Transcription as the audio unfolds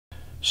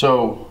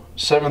So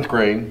 7th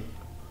grade,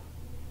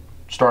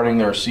 starting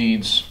their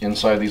seeds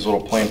inside these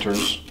little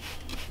planters,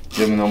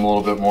 giving them a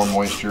little bit more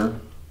moisture.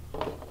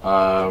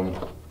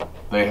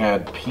 They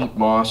had peat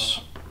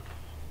moss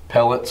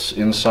pellets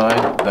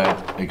inside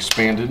that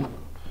expanded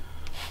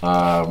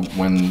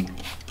when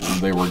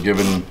they were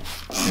given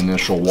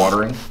initial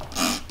watering,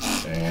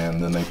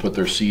 and then they put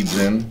their seeds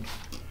in.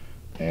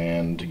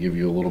 And to give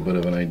you a little bit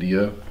of an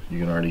idea, you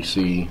can already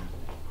see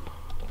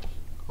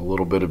a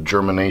little bit of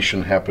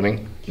germination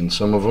happening in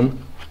some of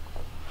them.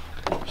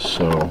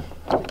 So,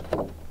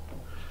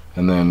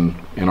 and then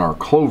in our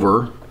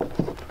clover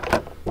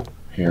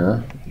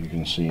here, you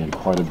can see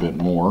quite a bit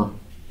more.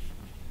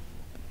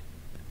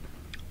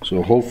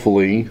 So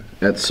hopefully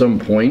at some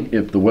point,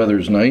 if the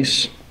weather's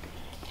nice,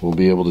 we'll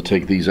be able to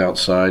take these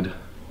outside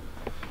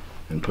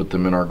and put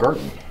them in our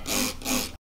garden.